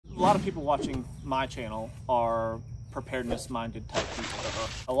lot of people watching my channel are preparedness-minded type people.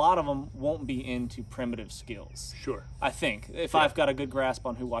 A lot of them won't be into primitive skills. Sure. I think, if I've got a good grasp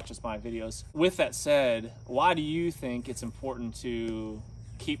on who watches my videos. With that said, why do you think it's important to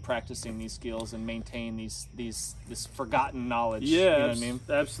keep practicing these skills and maintain this forgotten knowledge? Yeah, you know what I mean?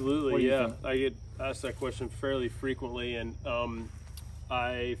 Absolutely. Yeah, I get asked that question fairly frequently, and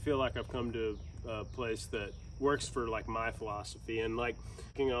I feel like I've come to a place that works for like my philosophy, and like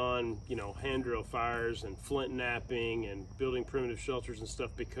working on, you know, hand drill fires and flint napping and building primitive shelters and stuff,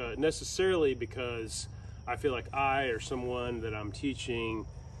 because I feel like I or someone that I'm teaching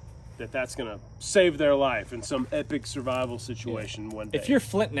that's going to save their life in some epic survival situation one day. If you're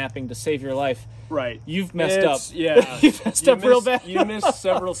flint napping to save your life, right, you've messed up. Yeah, you've messed up real bad. You missed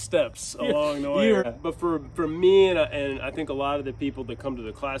several steps along the way. But for me and I think a lot of the people that come to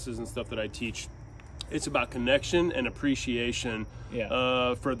the classes and stuff that I teach, it's about connection and appreciation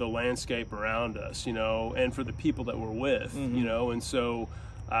for the landscape around us, you know, and for the people that we're with, you know. And so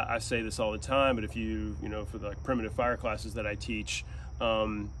I say this all the time, but if you know, for the like primitive fire classes that I teach,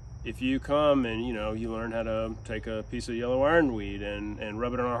 if you come and, you know, you learn how to take a piece of yellow ironweed and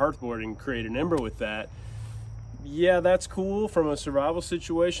rub it on a hearthboard and create an ember with that, yeah, that's cool from a survival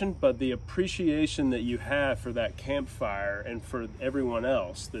situation, but the appreciation that you have for that campfire and for everyone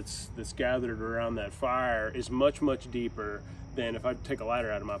else that's gathered around that fire is much, much deeper than if I take a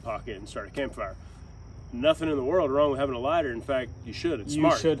lighter out of my pocket and start a campfire. Nothing in the world wrong with having a lighter. In fact, you should. It's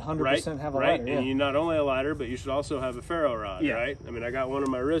smart. You should 100% have a lighter. And you not only a lighter, but you should also have a ferro rod, right? I mean, I got one on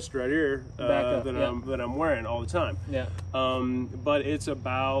my wrist right here that I'm wearing all the time. Yeah. But it's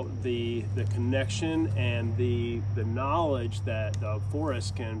about the connection and the knowledge that the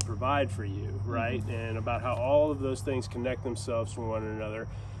forest can provide for you, right? And about how all of those things connect themselves to one another.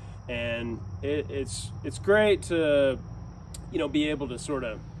 And it's great to, you know, be able to sort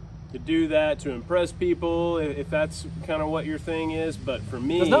of to do that, to impress people, if that's kind of what your thing is. But for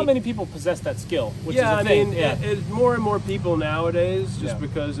me, because not many people possess that skill, which is I a thing. mean, more and more people nowadays, just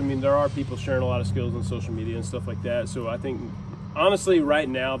because, I mean, there are people sharing a lot of skills on social media and stuff like that. So I think, honestly, right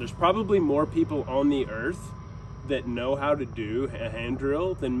now, there's probably more people on the earth that know how to do a hand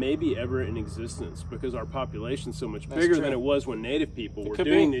drill than maybe ever in existence, because our population's so much bigger than it was when native people were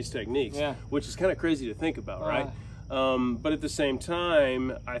doing these techniques, which is kind of crazy to think about, right? But at the same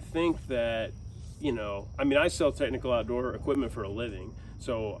time, I think that, you know, I mean, I sell technical outdoor equipment for a living,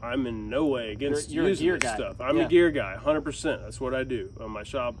 so I'm in no way against using this stuff. I'm a gear guy, 100%. That's what I do. My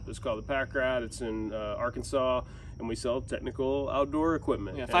shop is called the Pack Rat. It's in Arkansas, and we sell technical outdoor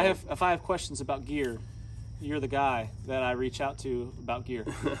equipment. Yeah, if I have questions about gear, you're the guy that I reach out to about gear.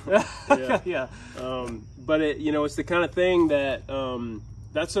 But it, you know, it's the kind of thing that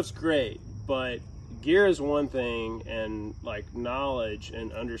that stuff's great, but gear is one thing, and like knowledge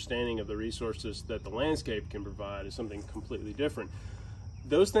and understanding of the resources that the landscape can provide is something completely different.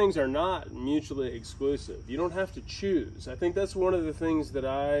 Those things are not mutually exclusive. You don't have to choose. I think that's one of the things that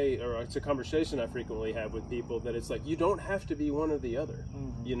it's a conversation I frequently have with people, that it's like, you don't have to be one or the other.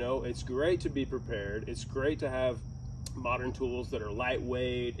 You know, it's great to be prepared. It's great to have modern tools that are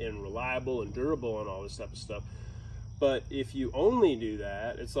lightweight and reliable and durable and all this type of stuff. But if you only do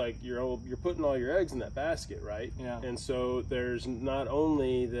that, it's like you're putting all your eggs in that basket, right? Yeah. And so there's not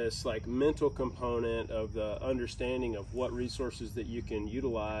only this like mental component of the understanding of what resources that you can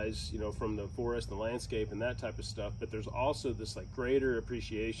utilize, you know, from the forest and landscape and that type of stuff, but there's also this like greater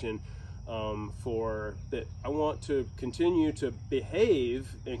appreciation for that. I want to continue to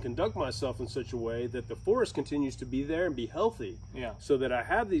behave and conduct myself in such a way that the forest continues to be there and be healthy. Yeah. So that I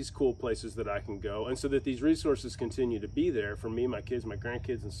have these cool places that I can go, and so that these resources continue to be there for me, my kids, my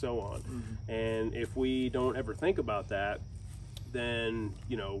grandkids, and so on. And if we don't ever think about that, then,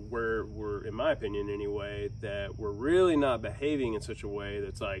 you know, we're in my opinion anyway, that we're really not behaving in such a way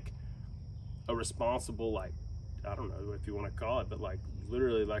that's like a responsible, like, I don't know if you want to call it, but like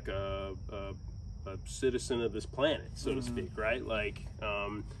literally like a citizen of this planet, so to speak, right? Like,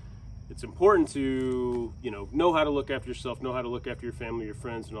 it's important to, you know how to look after yourself, know how to look after your family, your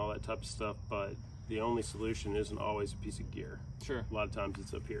friends, and all that type of stuff, but the only solution isn't always a piece of gear. Sure. A lot of times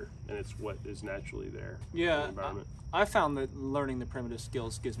it's up here, and it's what is naturally there in the environment. I found that learning the primitive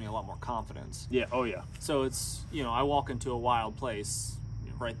skills gives me a lot more confidence. Yeah, oh yeah. So it's, you know, I walk into a wild place,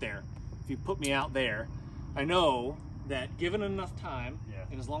 right there. If you put me out there, I know that given enough time,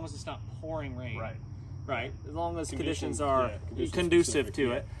 and as long as it's not pouring rain, right, as long as conditions are conducive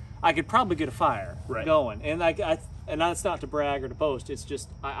to it, I could probably get a fire going. And and that's not to brag or to boast. It's just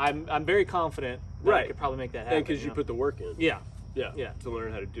I'm very confident that I could probably make that happen. And because you put the work in. Yeah. Yeah. To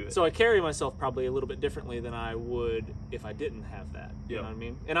learn how to do it. So I carry myself probably a little bit differently than I would if I didn't have that. You know what I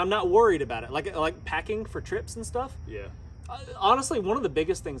mean? And I'm not worried about it. Like packing for trips and stuff. Yeah. Honestly, one of the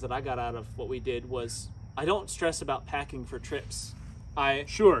biggest things that I got out of what we did was I don't stress about packing for trips.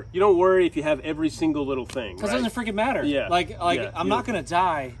 Sure. You don't worry if you have every single little thing. Because it doesn't freaking matter. Yeah. I'm not going to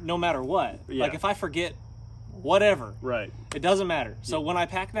die no matter what. Yeah. Like if I forget whatever. Right. It doesn't matter. So when I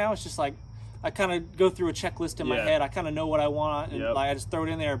pack now, it's just like I kind of go through a checklist in my head. I kind of know what I want, and like I just throw it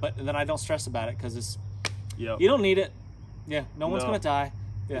in there. But then I don't stress about it because it's you don't need it. Yeah, no one's gonna die.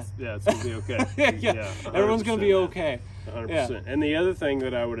 Yeah, it's gonna be okay. yeah, everyone's gonna be okay. 100%. And the other thing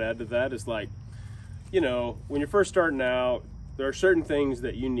that I would add to that is like, you know, when you're first starting out, there are certain things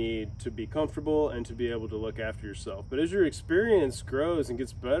that you need to be comfortable and to be able to look after yourself. But as your experience grows and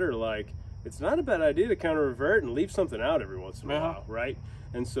gets better, like it's not a bad idea to kind of revert and leave something out every once in a while, right?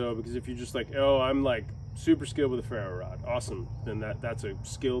 And so, because if you're just like, oh, I'm like super skilled with a ferro rod, awesome, then that's a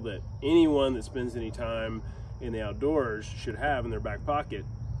skill that anyone that spends any time in the outdoors should have in their back pocket.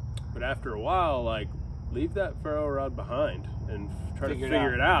 But after a while, like, leave that ferro rod behind and try to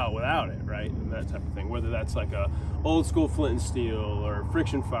figure it out without it, right? And that type of thing. Whether that's like a old school flint and steel or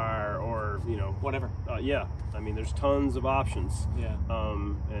friction fire or, you know, whatever. Yeah, I mean, there's tons of options. Yeah.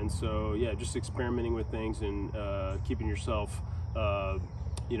 And so, yeah, just experimenting with things and keeping yourself,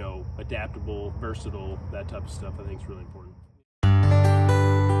 you know, adaptable, versatile, that type of stuff, I think is really important.